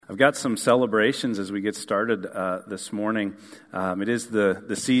I've got some celebrations as we get started this morning. It is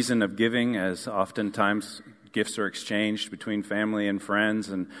the season of giving, as oftentimes gifts are exchanged between family and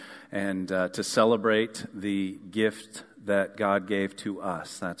friends, and to celebrate the gift that God gave to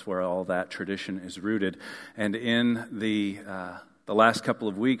us. That's where all that tradition is rooted. And in the last couple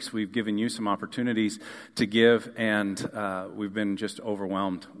of weeks, we've given you some opportunities to give, and we've been just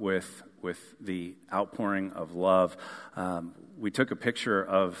overwhelmed with the outpouring of love. We took a picture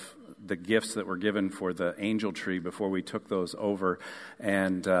of the gifts that were given for the angel tree before we took those over,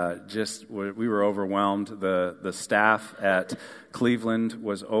 and we were overwhelmed. The staff at Cleveland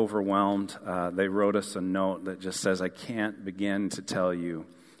was overwhelmed. They wrote us a note that just says, "I can't begin to tell you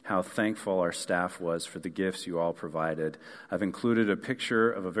how thankful our staff was for the gifts you all provided." I've included a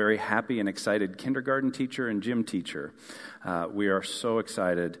picture of a very happy and excited kindergarten teacher and gym teacher. We are so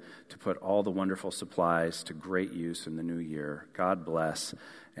excited to put all the wonderful supplies to great use in the new year. God bless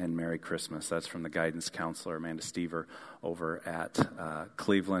and Merry Christmas. That's from the guidance counselor, Amanda Stever, over at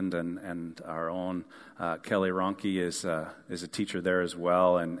Cleveland, and our own Kelly Ronke is a teacher there as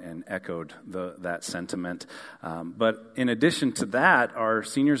well, and echoed that sentiment. But in addition to that, our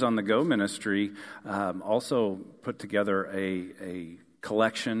Seniors on the Go ministry also put together a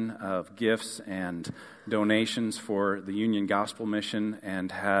collection of gifts and donations for the Union Gospel Mission,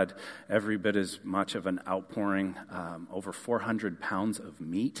 and had every bit as much of an outpouring. Over 400 pounds of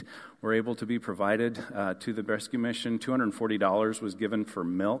meat were able to be provided to the rescue mission. $240 was given for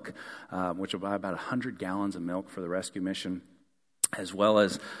milk, which will buy about 100 gallons of milk for the rescue mission, as well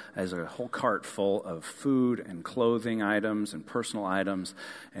as a whole cart full of food and clothing items and personal items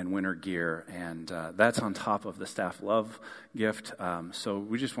and winter gear. And that's on top of the staff love gift. So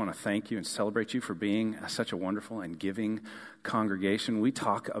we just want to thank you and celebrate you for being such a wonderful and giving congregation. We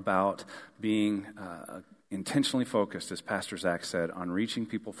talk about being intentionally focused, as Pastor Zach said, on reaching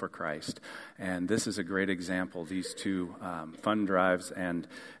people for Christ. And this is a great example, these two fund drives and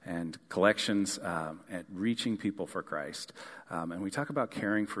collections at reaching people for Christ. And we talk about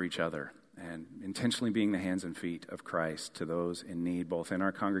caring for each other and intentionally being the hands and feet of Christ to those in need, both in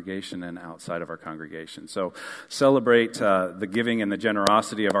our congregation and outside of our congregation. So celebrate the giving and the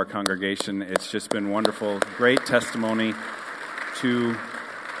generosity of our congregation. It's just been wonderful. Great testimony to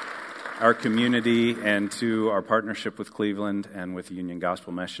our community and to our partnership with Cleveland and with Union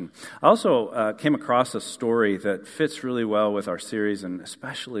Gospel Mission. I also came across a story that fits really well with our series, and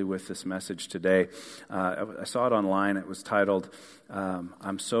especially with this message today. I saw it online. It was titled,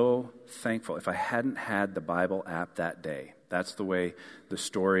 "I'm so thankful if I hadn't had the Bible app that day." That's the way the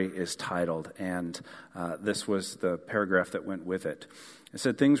story is titled, and this was the paragraph that went with it. It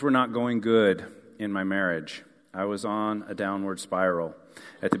said, "Things were not going good in my marriage. I was on a downward spiral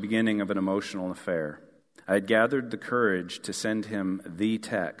at the beginning of an emotional affair. I had gathered the courage to send him the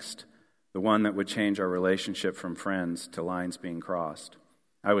text, the one that would change our relationship from friends to lines being crossed.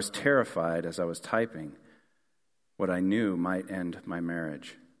 I was terrified as I was typing what I knew might end my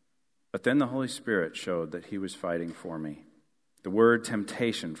marriage. But then the Holy Spirit showed that he was fighting for me. The word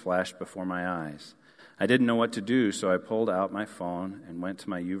temptation flashed before my eyes. I didn't know what to do, so I pulled out my phone and went to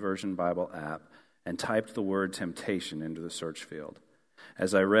my YouVersion Bible app and typed the word temptation into the search field.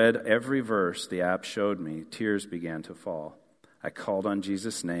 As I read every verse the app showed me, tears began to fall. I called on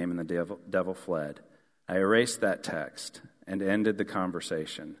Jesus' name and the devil fled. I erased that text and ended the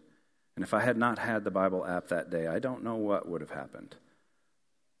conversation. And if I had not had the Bible app that day, I don't know what would have happened."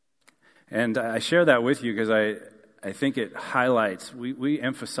 And I share that with you because I think it highlights, we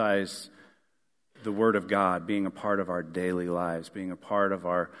emphasize the Word of God being a part of our daily lives, being a part of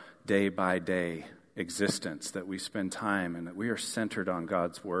our day-by-day existence, that we spend time and that we are centered on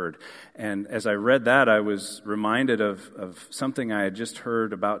God's Word. And as I read that, I was reminded of something I had just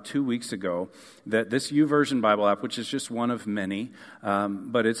heard about 2 weeks ago, that this YouVersion Bible app, which is just one of many,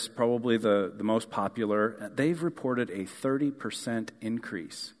 but it's probably the most popular, they've reported a 30%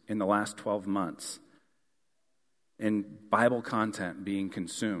 increase in the last 12 months in Bible content being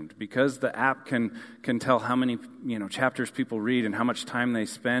consumed, because the app can tell how many chapters people read and how much time they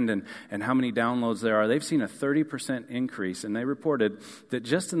spend and how many downloads there are. They've seen a 30% increase, and they reported that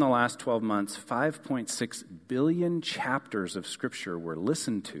just in the last 12 months, 5.6 billion chapters of Scripture were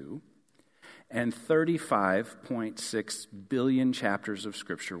listened to, and 35.6 billion chapters of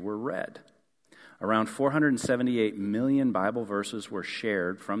Scripture were read. Around 478 million Bible verses were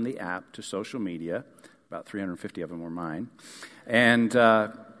shared from the app to social media. About 350 of them were mine. And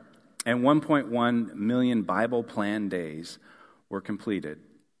 1.1 million Bible plan days were completed.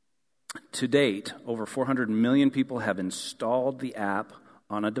 To date, over 400 million people have installed the app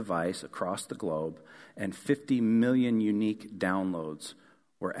on a device across the globe, and 50 million unique downloads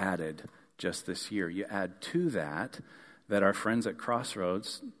were added just this year. You add to that our friends at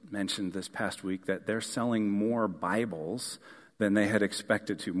Crossroads mentioned this past week that they're selling more Bibles than they had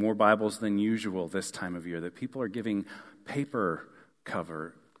expected to, more Bibles than usual this time of year, that people are giving paper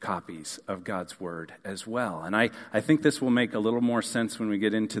cover copies of God's Word as well. And I think this will make a little more sense when we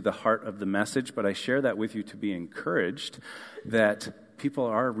get into the heart of the message, but I share that with you to be encouraged that people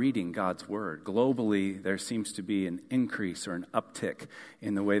are reading God's Word. Globally, there seems to be an increase or an uptick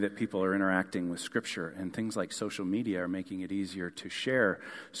in the way that people are interacting with Scripture, and things like social media are making it easier to share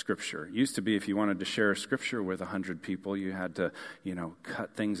Scripture. It used to be if you wanted to share Scripture with 100 people, you had to,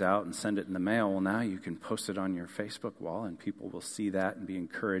 cut things out and send it in the mail. Well, now you can post it on your Facebook wall, and people will see that and be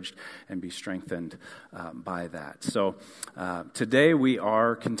encouraged and be strengthened by that. So today we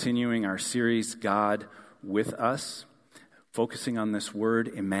are continuing our series, God with Us, focusing on this word,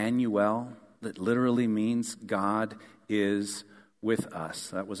 Emmanuel, that literally means God is with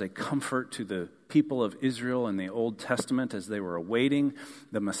us. That was a comfort to the people of Israel in the Old Testament as they were awaiting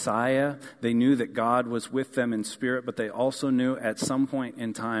the Messiah. They knew that God was with them in spirit, but they also knew at some point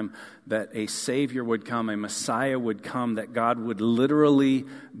in time that a Savior would come, a Messiah would come, that God would literally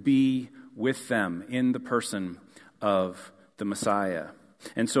be with them in the person of the Messiah.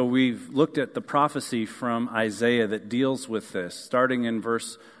 And so we've looked at the prophecy from Isaiah that deals with this, starting in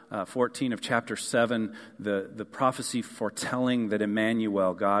verse 14 of chapter 7, the prophecy foretelling that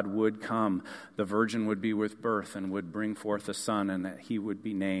Emmanuel, God would come, the virgin would be with birth and would bring forth a son, and that he would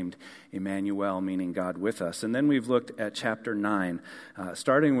be named Emmanuel, meaning God with us. And then we've looked at chapter 9,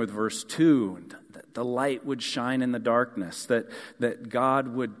 starting with verse 2, the light would shine in the darkness, that God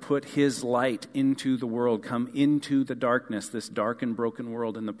would put his light into the world, come into the darkness, this dark and broken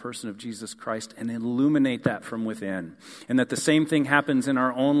world, in the person of Jesus Christ, and illuminate that from within. And that the same thing happens in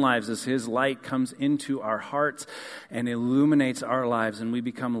our own lives as his light comes into our hearts and illuminates our lives, and we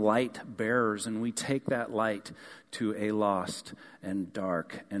become light bearers, and we take that light to a lost and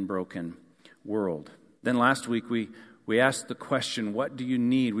dark and broken world. Then last week we asked the question, what do you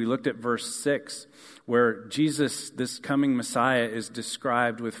need? We looked at verse 6, where Jesus, this coming Messiah, is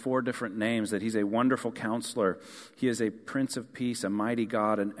described with 4 different names, that he's a wonderful counselor, he is a Prince of Peace, a mighty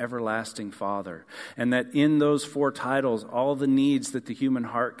God, an everlasting Father, and that in those 4 titles, all the needs that the human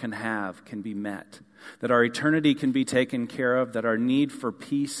heart can have can be met. That our eternity can be taken care of, that our need for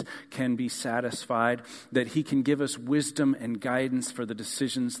peace can be satisfied, that he can give us wisdom and guidance for the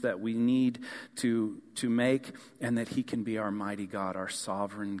decisions that we need to make, and that he can be our mighty God, our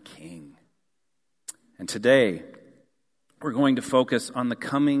sovereign King. And today, we're going to focus on the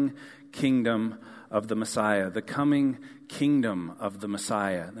coming kingdom of the Messiah, the coming kingdom of the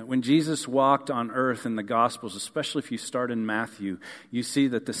Messiah. That when Jesus walked on earth in the Gospels, especially if you start in Matthew, you see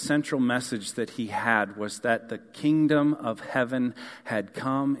that the central message that he had was that the kingdom of heaven had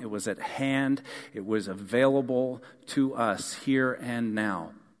come. It was at hand. It was available to us here and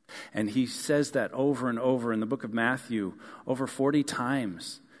now. And he says that over and over in the book of Matthew, over 40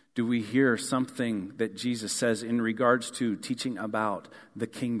 times. Do we hear something that Jesus says in regards to teaching about the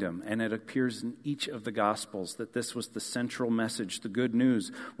kingdom? And it appears in each of the Gospels that this was the central message. The good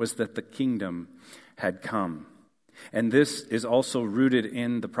news was that the kingdom had come. And this is also rooted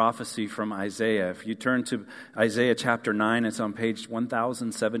in the prophecy from Isaiah. If you turn to Isaiah chapter 9, it's on page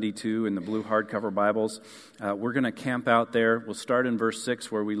 1072 in the blue hardcover Bibles. We're going to camp out there. We'll start in verse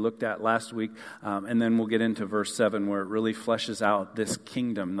 6 where we looked at last week, and then we'll get into verse 7 where it really fleshes out this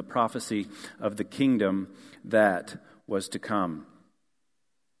kingdom, the prophecy of the kingdom that was to come.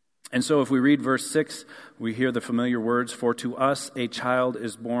 And so if we read verse 6, we hear the familiar words, "For to us a child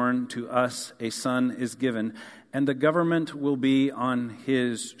is born, to us a son is given, and the government will be on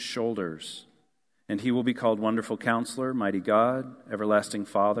his shoulders. And he will be called Wonderful Counselor, Mighty God, Everlasting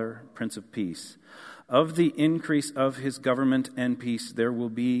Father, Prince of Peace. Of the increase of his government and peace there will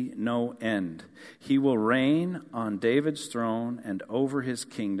be no end. He will reign on David's throne and over his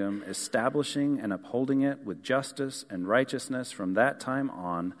kingdom, establishing and upholding it with justice and righteousness from that time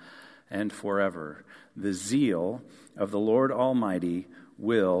on and forever. The zeal of the Lord Almighty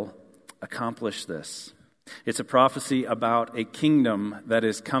will accomplish this." It's a prophecy about a kingdom that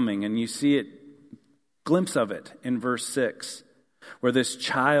is coming, and you see a glimpse of it in verse 6, where this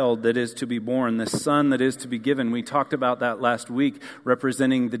child that is to be born, this son that is to be given, we talked about that last week,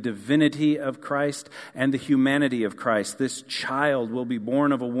 representing the divinity of Christ and the humanity of Christ. This child will be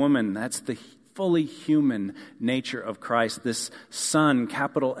born of a woman. That's the fully human nature of Christ. This Son,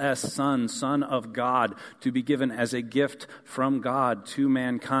 capital S, Son of God, to be given as a gift from God to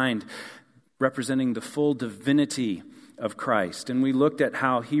mankind, representing the full divinity of Christ. And we looked at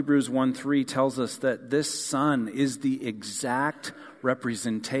how Hebrews 1:3 tells us that this Son is the exact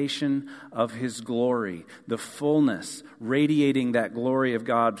representation of His glory, the fullness, radiating that glory of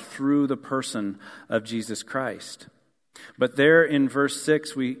God through the person of Jesus Christ. But there in verse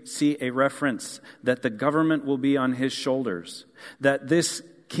 6, we see a reference that the government will be on His shoulders, that this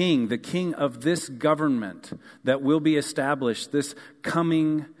king, the king of this government that will be established, this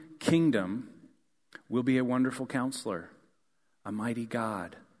coming kingdom, will be a wonderful counselor, a mighty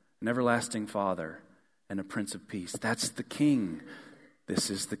God, an everlasting Father, and a Prince of Peace. That's the king. This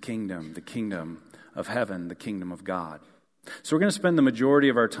is the kingdom of heaven, the kingdom of God. So we're going to spend the majority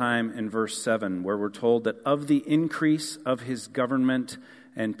of our time in verse 7, where we're told that of the increase of His government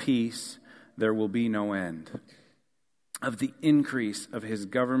and peace, there will be no end. Of the increase of His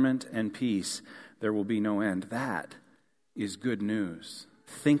government and peace, there will be no end. That is good news.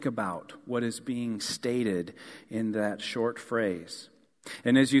 Think about what is being stated in that short phrase.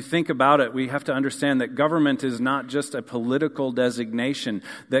 And as you think about it, we have to understand that government is not just a political designation.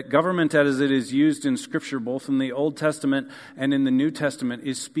 That government as it is used in Scripture, both in the Old Testament and in the New Testament,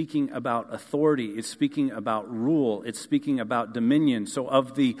 is speaking about authority. It's speaking about rule. It's speaking about dominion. So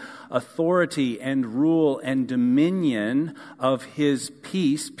of the authority and rule and dominion of His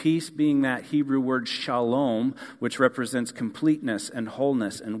peace, peace being that Hebrew word shalom, which represents completeness and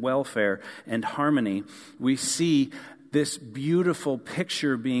wholeness and welfare and harmony, we see this beautiful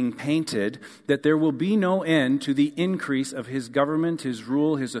picture being painted that there will be no end to the increase of His government, His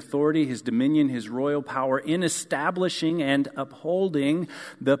rule, His authority, His dominion, His royal power in establishing and upholding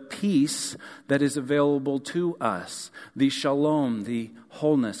the peace that is available to us. The shalom, the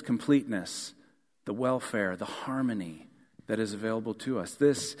wholeness, completeness, the welfare, the harmony that is available to us.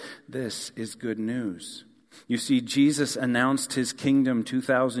 This is good news. You see, Jesus announced His kingdom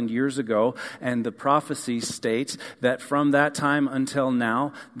 2,000 years ago, and the prophecy states that from that time until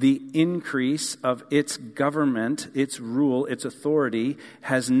now, the increase of its government, its rule, its authority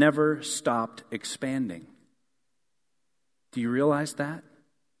has never stopped expanding. Do you realize that?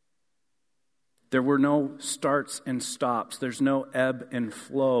 There were no starts and stops. There's no ebb and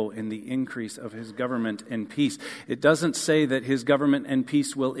flow in the increase of His government and peace. It doesn't say that His government and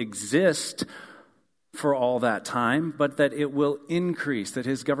peace will exist for all that time, but that it will increase, that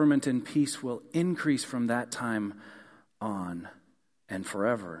His government and peace will increase from that time on and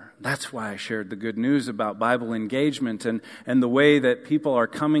forever. That's why I shared the good news about Bible engagement and the way that people are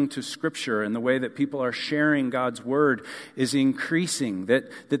coming to Scripture and the way that people are sharing God's Word is increasing,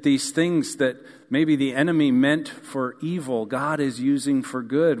 that these things that maybe the enemy meant for evil, God is using for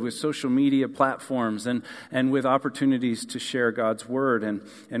good with social media platforms and with opportunities to share God's Word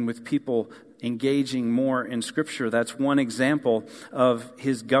and with people engaging more in Scripture. That's one example of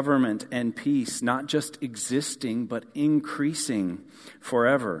His government and peace, not just existing, but increasing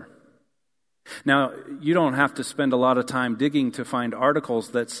forever. Now, you don't have to spend a lot of time digging to find articles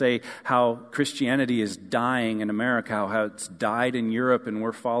that say how Christianity is dying in America, how it's died in Europe, and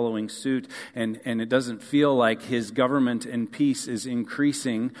we're following suit. And it doesn't feel like His government and peace is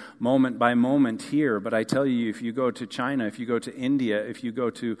increasing moment by moment here. But I tell you, if you go to China, if you go to India, if you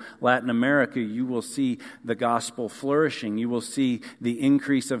go to Latin America, you will see the gospel flourishing. You will see the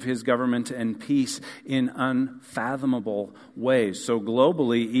increase of His government and peace in unfathomable ways. So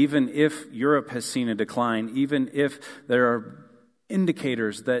globally, even if Europe has seen a decline, even if there are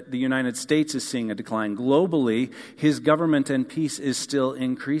indicators that the United States is seeing a decline, globally, His government and peace is still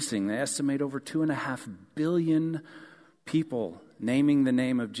increasing. They estimate over 2.5 billion people naming the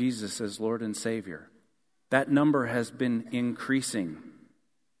name of Jesus as Lord and Savior. That number has been increasing.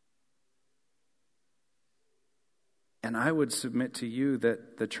 And I would submit to you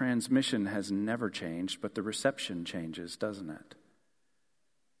that the transmission has never changed, but the reception changes, doesn't it?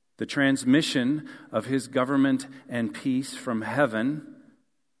 The transmission of His government and peace from heaven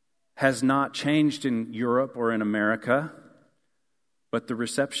has not changed in Europe or in America, but the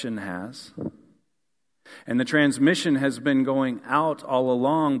reception has. And the transmission has been going out all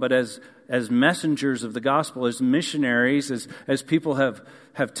along, but as messengers of the gospel, as missionaries, as people have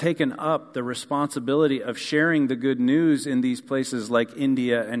taken up the responsibility of sharing the good news in these places like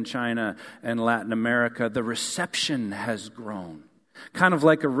India and China and Latin America, the reception has grown. Kind of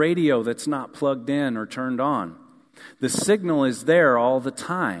like a radio that's not plugged in or turned on. The signal is there all the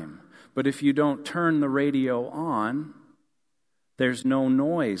time, but if you don't turn the radio on, there's no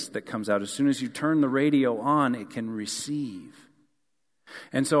noise that comes out. As soon as you turn the radio on, it can receive.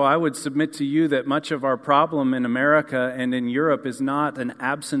 And so I would submit to you that much of our problem in America and in Europe is not an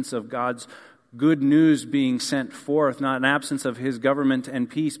absence of God's good news being sent forth, not an absence of His government and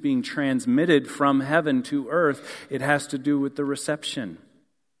peace being transmitted from heaven to earth. It has to do with the reception.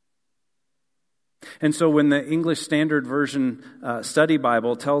 And so when the English Standard Version Study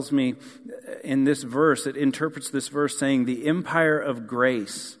Bible tells me in this verse, it interprets this verse saying, the empire of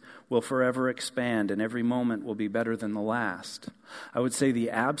grace will forever expand and every moment will be better than the last. I would say the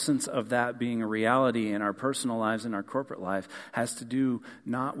absence of that being a reality in our personal lives and our corporate life has to do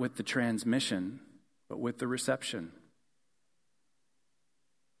not with the transmission, but with the reception.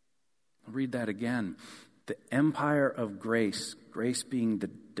 I'll read that again. The empire of grace, grace being the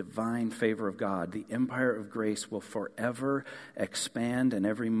divine favor of God, the empire of grace will forever expand and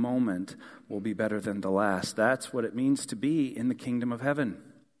every moment will be better than the last. That's what it means to be in the kingdom of heaven.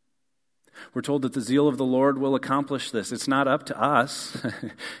 We're told that the zeal of the Lord will accomplish this. It's not up to us.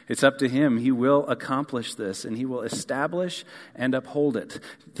 It's up to Him. He will accomplish this, and He will establish and uphold it.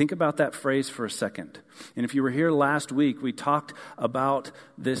 Think about that phrase for a second. And if you were here last week, we talked about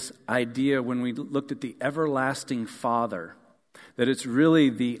this idea when we looked at the everlasting Father, that it's really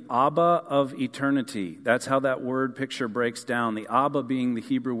the Abba of eternity. That's how that word picture breaks down. The Abba being the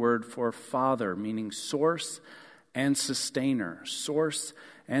Hebrew word for father, meaning source and sustainer. Source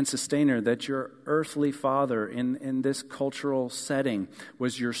and sustainer, that your earthly father in this cultural setting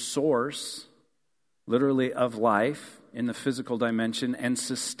was your source, literally of life in the physical dimension, and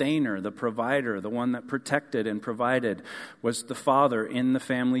sustainer, the provider, the one that protected and provided, was the father in the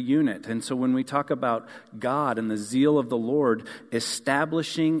family unit. And so when we talk about God and the zeal of the Lord,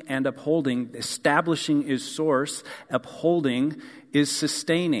 establishing and upholding, establishing is source, upholding is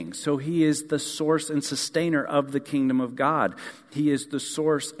sustaining. So He is the source and sustainer of the kingdom of God. He is the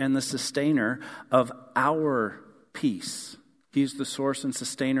source and the sustainer of our peace. He is the source and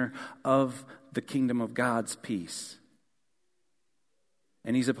sustainer of the kingdom of God's peace.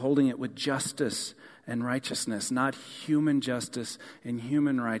 And He's upholding it with justice and righteousness, not human justice and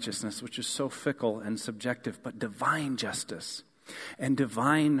human righteousness, which is so fickle and subjective, but divine justice and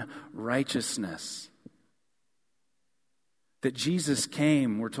divine righteousness. That Jesus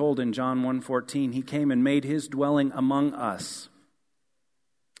came, we're told in John 1:14, He came and made His dwelling among us.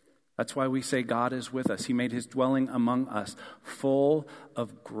 That's why we say God is with us. He made His dwelling among us, full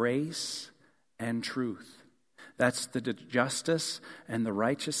of grace and truth. That's the justice and the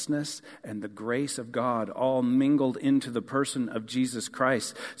righteousness and the grace of God all mingled into the person of Jesus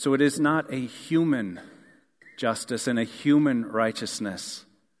Christ. So it is not a human justice and a human righteousness,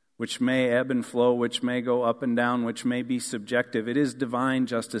 which may ebb and flow, which may go up and down, which may be subjective. It is divine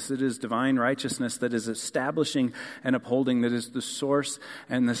justice. It is divine righteousness that is establishing and upholding, that is the source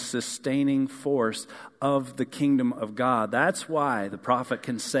and the sustaining force of the kingdom of God. That's why the prophet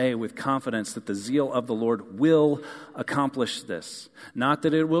can say with confidence that the zeal of the Lord will accomplish this. Not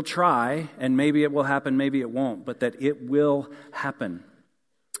that it will try, and maybe it will happen, maybe it won't, but that it will happen.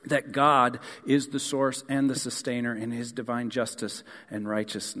 That God is the source and the sustainer, and His divine justice and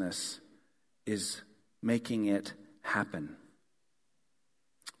righteousness is making it happen.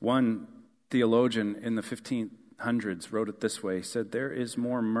 One theologian in the 1500s wrote it this way. He said, "There is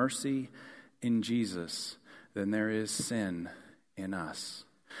more mercy in Jesus than there is sin in us."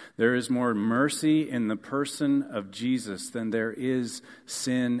 There is more mercy in the person of Jesus than there is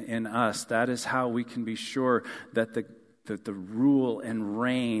sin in us. That is how we can be sure that the rule and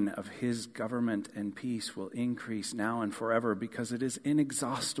reign of His government and peace will increase now and forever, because it is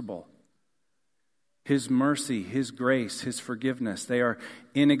inexhaustible. His mercy, His grace, His forgiveness, they are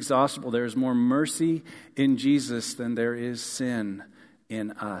inexhaustible. There is more mercy in Jesus than there is sin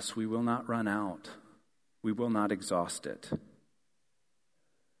in us. We will not run out. We will not exhaust it.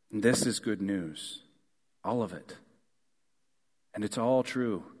 And this is good news. All of it. And it's all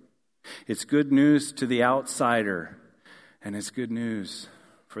true. It's good news to the outsider. And it's good news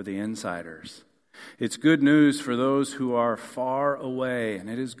for the insiders. It's good news for those who are far away, and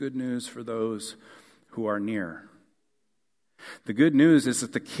it is good news for those who are near. The good news is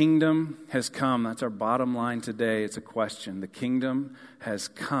that the kingdom has come. That's our bottom line today. It's a question. The kingdom has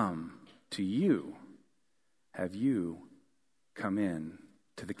come to you. Have you come in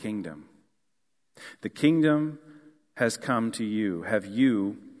to the kingdom? The kingdom has come to you. Have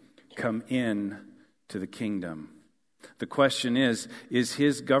you come in to the kingdom? The question is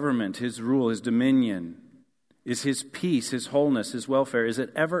His government, His rule, His dominion, is His peace, His wholeness, His welfare, is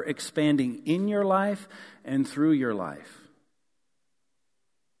it ever expanding in your life and through your life?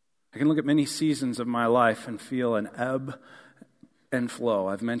 I can look at many seasons of my life and feel an ebb and flow.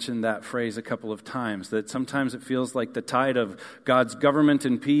 I've mentioned that phrase a couple of times, that sometimes it feels like the tide of God's government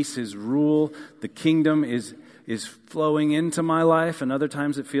and peace, His rule, the kingdom is flowing into my life, and other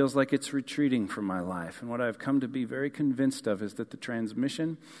times it feels like it's retreating from my life. And what I've come to be very convinced of is that the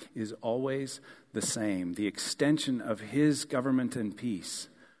transmission is always the same. The extension of His government and peace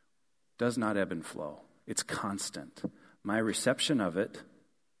does not ebb and flow. It's constant. My reception of it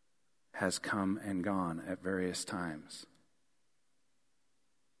has come and gone at various times.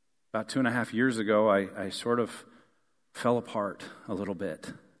 About 2.5 years ago, I sort of fell apart a little bit.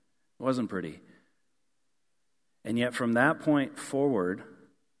 It wasn't pretty. And yet from that point forward,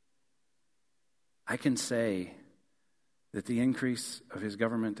 I can say that the increase of his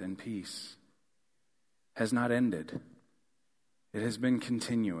government and peace has not ended. It has been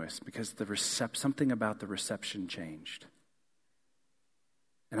continuous because something about the reception changed.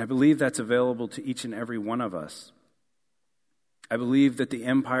 And I believe that's available to each and every one of us. I believe that the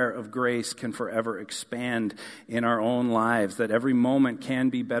empire of grace can forever expand in our own lives, that every moment can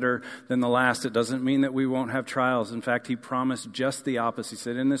be better than the last. It doesn't mean that we won't have trials. In fact, he promised just the opposite. He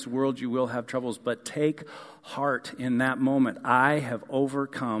said, in this world you will have troubles, but take heart in that moment. I have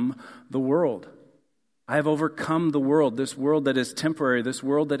overcome the world. I have overcome the world, this world that is temporary, this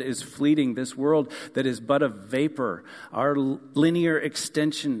world that is fleeting, this world that is but a vapor. Our linear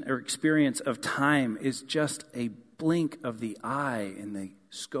extension or experience of time is just a blink of the eye in the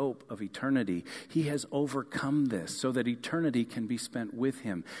scope of eternity. He has overcome this so that eternity can be spent with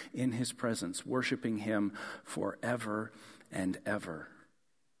him in his presence, worshiping him forever and ever.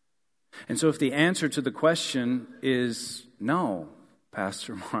 And so if the answer to the question is no,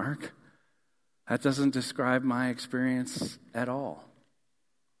 Pastor Mark, that doesn't describe my experience at all,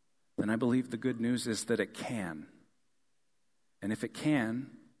 then I believe the good news is that it can. And if it can,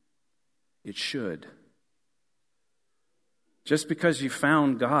 it should. Just because you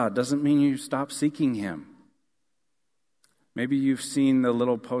found God doesn't mean you stop seeking him. Maybe you've seen the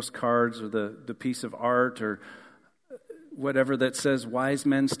little postcards or the piece of art or whatever that says wise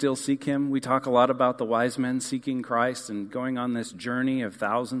men still seek him. We talk a lot about the wise men seeking Christ and going on this journey of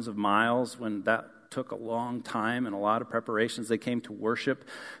thousands of miles when that took a long time and a lot of preparations. They came to worship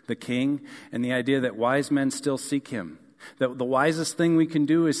the King, and the idea that wise men still seek him. That the wisest thing we can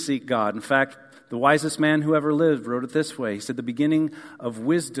do is seek God. In fact, the wisest man who ever lived wrote it this way. He said, the beginning of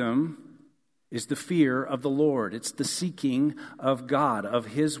wisdom is the fear of the Lord. It's the seeking of God, of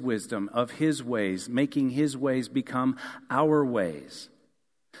his wisdom, of his ways, making his ways become our ways.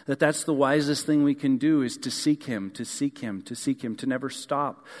 That's the wisest thing we can do is to seek him, to seek him, to seek him, to never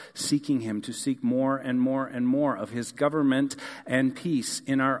stop seeking him, to seek more and more and more of his government and peace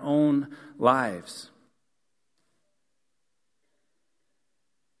in our own lives.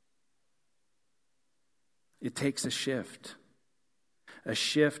 It takes a shift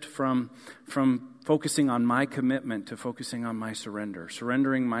from focusing on my commitment to focusing on my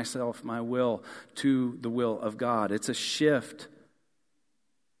surrendering myself, my will, to the will of God. It's a shift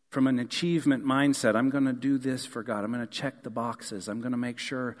from an achievement mindset. I'm going to do this for God. I'm going to check the boxes. I'm going to make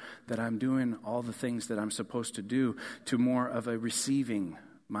sure that I'm doing all the things that I'm supposed to do, to more of a receiving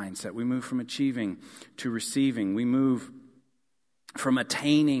mindset. We move from achieving to receiving. We move from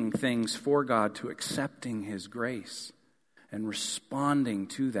attaining things for God to accepting his grace and responding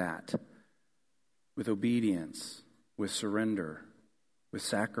to that with obedience, with surrender, with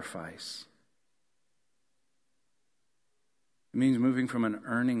sacrifice. It means moving from an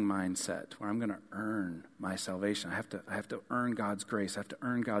earning mindset where I'm going to earn my salvation. I have to earn God's grace. I have to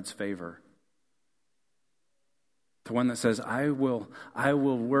earn God's favor. To one that says, I will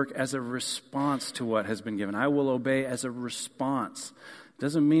work as a response to what has been given. I will obey as a response.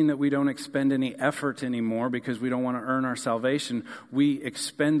 Doesn't mean that we don't expend any effort anymore because we don't want to earn our salvation. We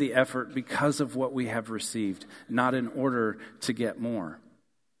expend the effort because of what we have received, not in order to get more.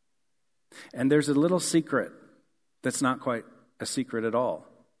 And there's a little secret that's not quite a secret at all.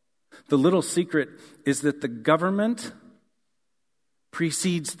 The little secret is that the government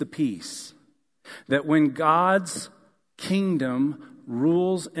precedes the peace. That when God's kingdom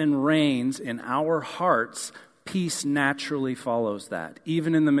rules and reigns in our hearts, peace naturally follows that,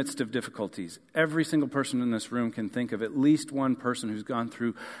 even in the midst of difficulties. Every single person in this room can think of at least one person who's gone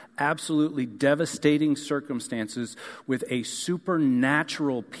through absolutely devastating circumstances with a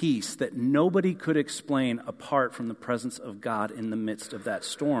supernatural peace that nobody could explain apart from the presence of God in the midst of that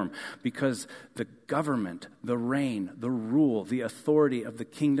storm. Because the government, the reign, the rule, the authority of the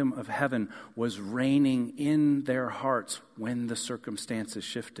kingdom of heaven was reigning in their hearts when the circumstances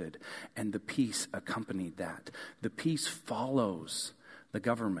shifted, and the peace accompanied that. The peace follows the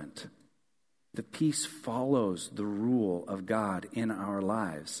government. The peace follows the rule of God in our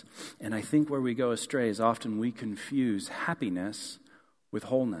lives. And I think where we go astray is often we confuse happiness with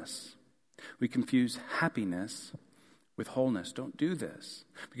wholeness. We confuse happiness with wholeness. Don't do this.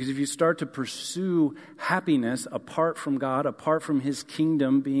 Because if you start to pursue happiness apart from God, apart from his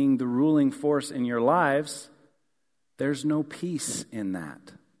kingdom being the ruling force in your lives, there's no peace in that.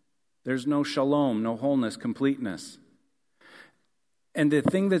 There's no shalom, no wholeness, completeness. And the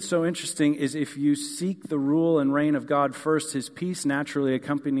thing that's so interesting is if you seek the rule and reign of God first, His peace naturally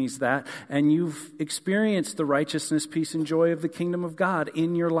accompanies that, and you've experienced the righteousness, peace, and joy of the kingdom of God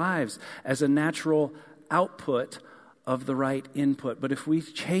in your lives as a natural output of the right input. But if we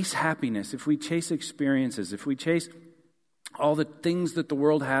chase happiness, if we chase experiences, if we chase all the things that the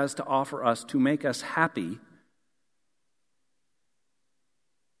world has to offer us to make us happy,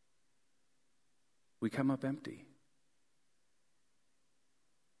 we come up empty.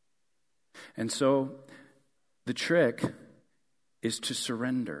 And so the trick is to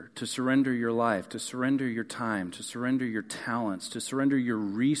surrender your life, to surrender your time, to surrender your talents, to surrender your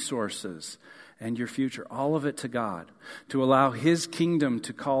resources and your future, all of it to God, to allow His kingdom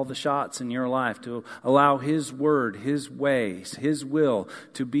to call the shots in your life, to allow His word, His ways, His will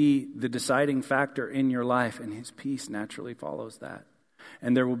to be the deciding factor in your life, and His peace naturally follows that.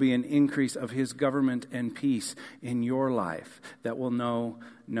 And there will be an increase of His government and peace in your life that will know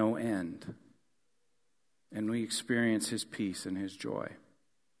no end. And we experience His peace and His joy.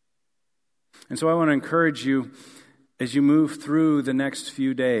 And so I want to encourage you as you move through the next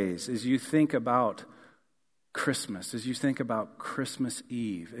few days, as you think about Christmas, as you think about Christmas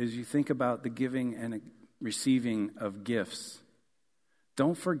Eve, as you think about the giving and receiving of gifts,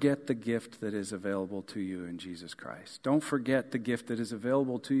 don't forget the gift that is available to you in Jesus Christ. Don't forget the gift that is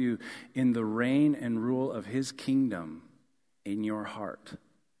available to you in the reign and rule of His kingdom in your heart,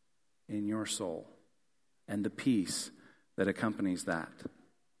 in your soul, and the peace that accompanies that.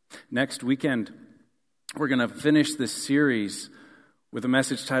 Next weekend, we're going to finish this series with a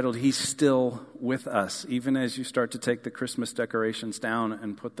message titled, He's Still With Us, even as you start to take the Christmas decorations down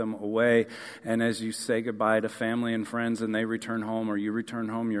and put them away, and as you say goodbye to family and friends and they return home or you return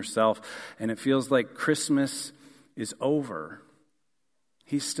home yourself, and it feels like Christmas is over.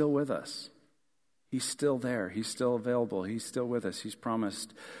 He's still with us. He's still there. He's still available. He's still with us. He's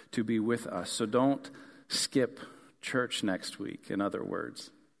promised to be with us. So don't skip church next week, in other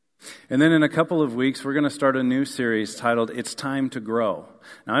words. And then in a couple of weeks, we're going to start a new series titled, It's Time to Grow.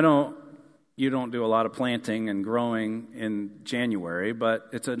 Now, you don't do a lot of planting and growing in January, but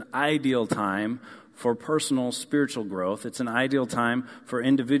it's an ideal time for personal spiritual growth. It's an ideal time for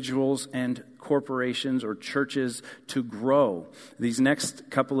individuals and corporations or churches to grow. These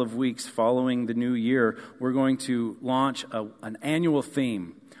next couple of weeks following the new year, we're going to launch an annual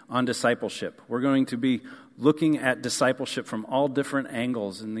theme on discipleship. We're going to be looking at discipleship from all different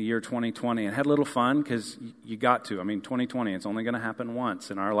angles in the year 2020, and had a little fun because you got to. 2020, it's only going to happen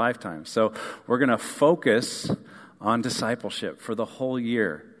once in our lifetime. So we're going to focus on discipleship for the whole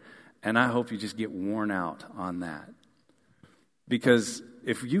year, and I hope you just get worn out on that. Because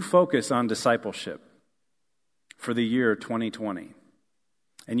if you focus on discipleship for the year 2020,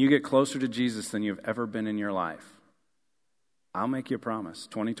 and you get closer to Jesus than you've ever been in your life, I'll make you a promise,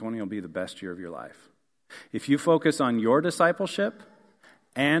 2020 will be the best year of your life. If you focus on your discipleship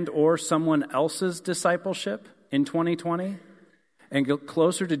and or someone else's discipleship in 2020 and get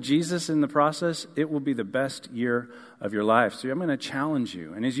closer to Jesus in the process, it will be the best year of your life. So I'm going to challenge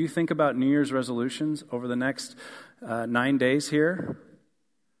you. And as you think about New Year's resolutions over the next 9 days here,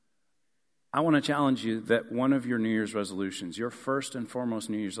 I want to challenge you that one of your New Year's resolutions, your first and foremost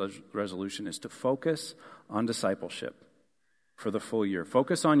New Year's resolution, is to focus on discipleship for the full year.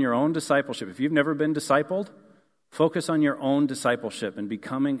 Focus on your own discipleship. If you've never been discipled, focus on your own discipleship and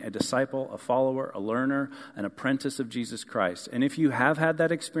becoming a disciple, a follower, a learner, an apprentice of Jesus Christ. And if you have had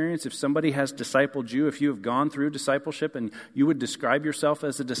that experience, if somebody has discipled you, if you have gone through discipleship and you would describe yourself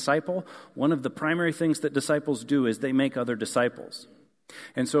as a disciple, one of the primary things that disciples do is they make other disciples.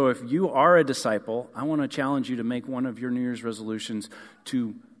 And so if you are a disciple, I want to challenge you to make one of your New Year's resolutions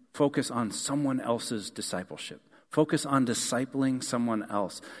to focus on someone else's discipleship. Focus on discipling someone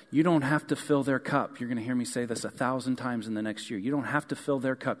else. You don't have to fill their cup. You're going to hear me say this 1,000 times in the next year. You don't have to fill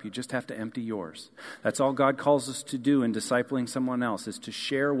their cup. You just have to empty yours. That's all God calls us to do in discipling someone else, is to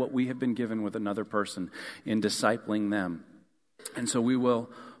share what we have been given with another person in discipling them. And so we will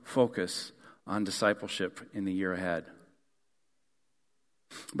focus on discipleship in the year ahead.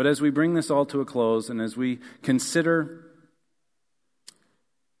 But as we bring this all to a close and as we consider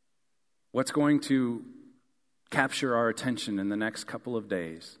what's going to capture our attention in the next couple of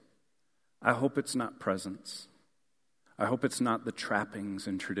days, I hope it's not presents. I hope it's not the trappings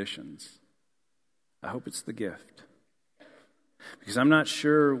and traditions. I hope it's the gift. Because I'm not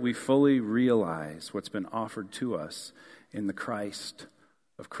sure we fully realize what's been offered to us in the Christ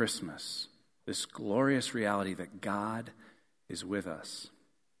of Christmas. This glorious reality that God is with us.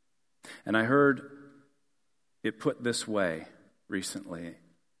 And I heard it put this way recently.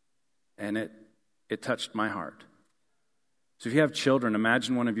 and it touched my heart. So if you have children,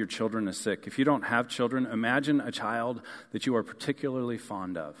 imagine one of your children is sick. If you don't have children, imagine a child that you are particularly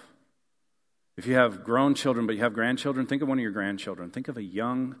fond of. If you have grown children but you have grandchildren, think of one of your grandchildren. Think of a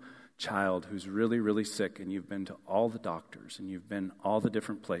young child who's really, really sick, and you've been to all the doctors, and you've been all the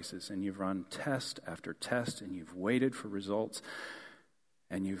different places, and you've run test after test, and you've waited for results,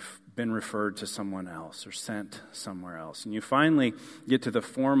 and you've been referred to someone else or sent somewhere else. And you finally get to the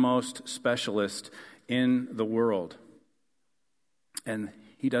foremost specialist in the world. And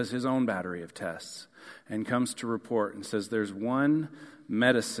he does his own battery of tests and comes to report and says there's one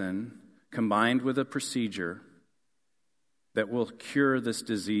medicine combined with a procedure that will cure this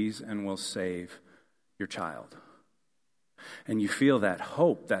disease and will save your child. And you feel that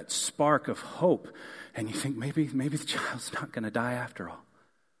hope, that spark of hope, and you think maybe the child's not going to die after all.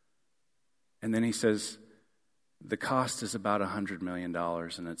 And then he says, the cost is about $100 million,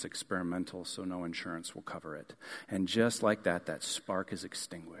 and it's experimental, so no insurance will cover it. And just like that, that spark is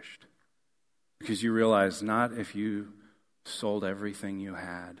extinguished. Because you realize not if you sold everything you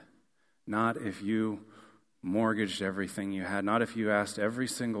had, not if you mortgaged everything you had, not if you asked every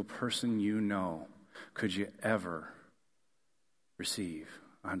single person you know, could you ever receive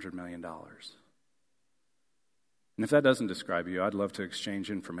 $100 million. And if that doesn't describe you, I'd love to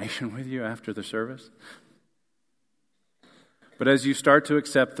exchange information with you after the service. But as you start to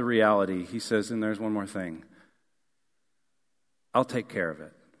accept the reality, he says, and there's one more thing, I'll take care of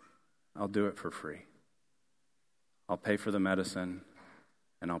it. I'll do it for free. I'll pay for the medicine,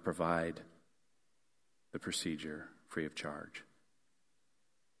 and I'll provide the procedure free of charge.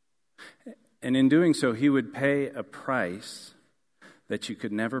 And in doing so, he would pay a price that you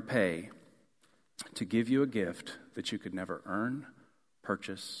could never pay to give you a gift that you could never earn,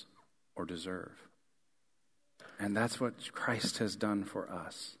 purchase, or deserve. And that's what Christ has done for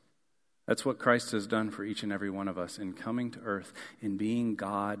us. That's what Christ has done for each and every one of us in coming to earth, in being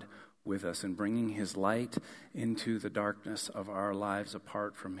God with us, in bringing his light into the darkness of our lives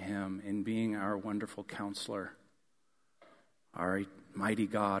apart from him, in being our wonderful counselor, our mighty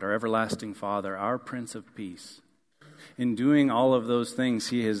God, our everlasting Father, our Prince of Peace. In doing all of those things,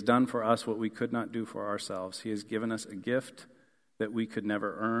 he has done for us what we could not do for ourselves. He has given us a gift that we could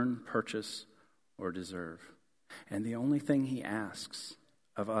never earn, purchase, or deserve. And the only thing he asks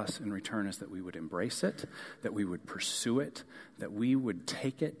of us in return is that we would embrace it, that we would pursue it, that we would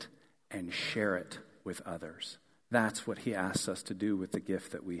take it and share it with others. That's what he asks us to do with the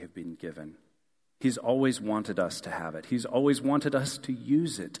gift that we have been given. He's always wanted us to have it. He's always wanted us to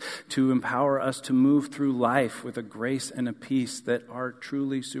use it, to empower us to move through life with a grace and a peace that are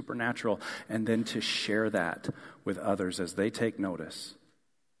truly supernatural, and then to share that with others as they take notice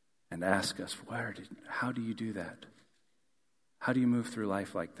and ask us, how do you do that? How do you move through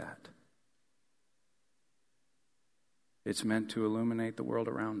life like that? It's meant to illuminate the world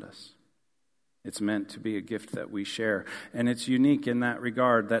around us. It's meant to be a gift that we share. And it's unique in that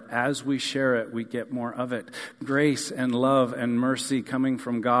regard that as we share it, we get more of it. Grace and love and mercy coming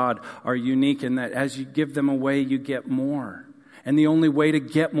from God are unique in that as you give them away, you get more. And the only way to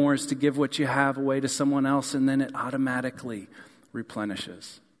get more is to give what you have away to someone else, and then it automatically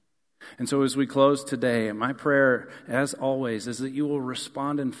replenishes. And so as we close today, my prayer, as always, is that you will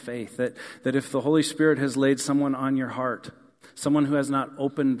respond in faith, that if the Holy Spirit has laid someone on your heart, someone who has not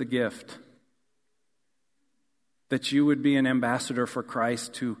opened the gift, that you would be an ambassador for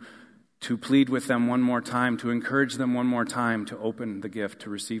Christ to plead with them one more time, to encourage them one more time to open the gift, to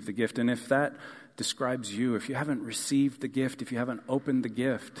receive the gift. And if that describes you, if you haven't received the gift, if you haven't opened the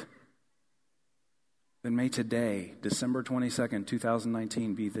gift, then may today, December 22nd,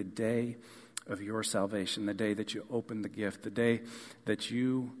 2019, be the day of your salvation, the day that you opened the gift, the day that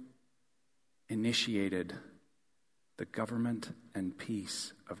you initiated the government and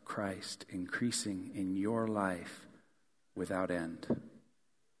peace of Christ increasing in your life without end.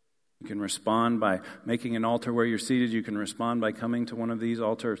 You can respond by making an altar where you're seated. You can respond by coming to one of these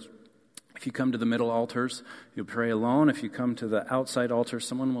altars. If you come to the middle altars, you'll pray alone. If you come to the outside altar,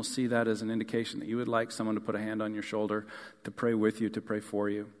 someone will see that as an indication that you would like someone to put a hand on your shoulder, to pray with you, to pray for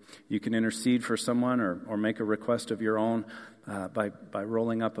you. You can intercede for someone or make a request of your own by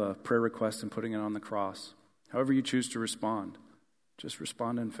rolling up a prayer request and putting it on the cross. However you choose to respond, just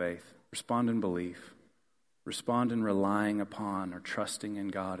respond in faith, respond in belief, respond in relying upon or trusting in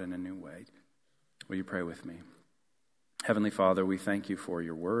God in a new way. Will you pray with me? Heavenly Father, we thank you for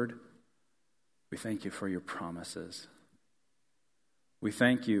your word. We thank you for your promises. We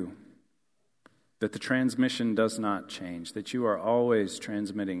thank you that the transmission does not change, that you are always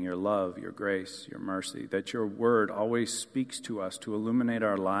transmitting your love, your grace, your mercy, that your word always speaks to us to illuminate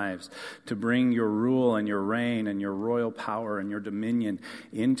our lives, to bring your rule and your reign and your royal power and your dominion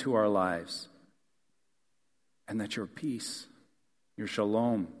into our lives, and that your peace, your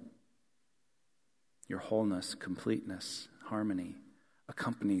shalom, your wholeness, completeness, harmony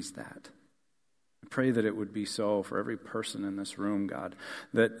accompanies that. I pray that it would be so for every person in this room, God,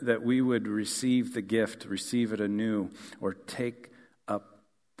 that we would receive the gift, receive it anew, or take up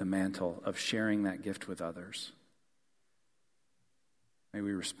the mantle of sharing that gift with others. May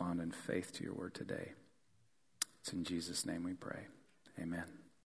we respond in faith to your word today. It's in Jesus' name we pray. Amen.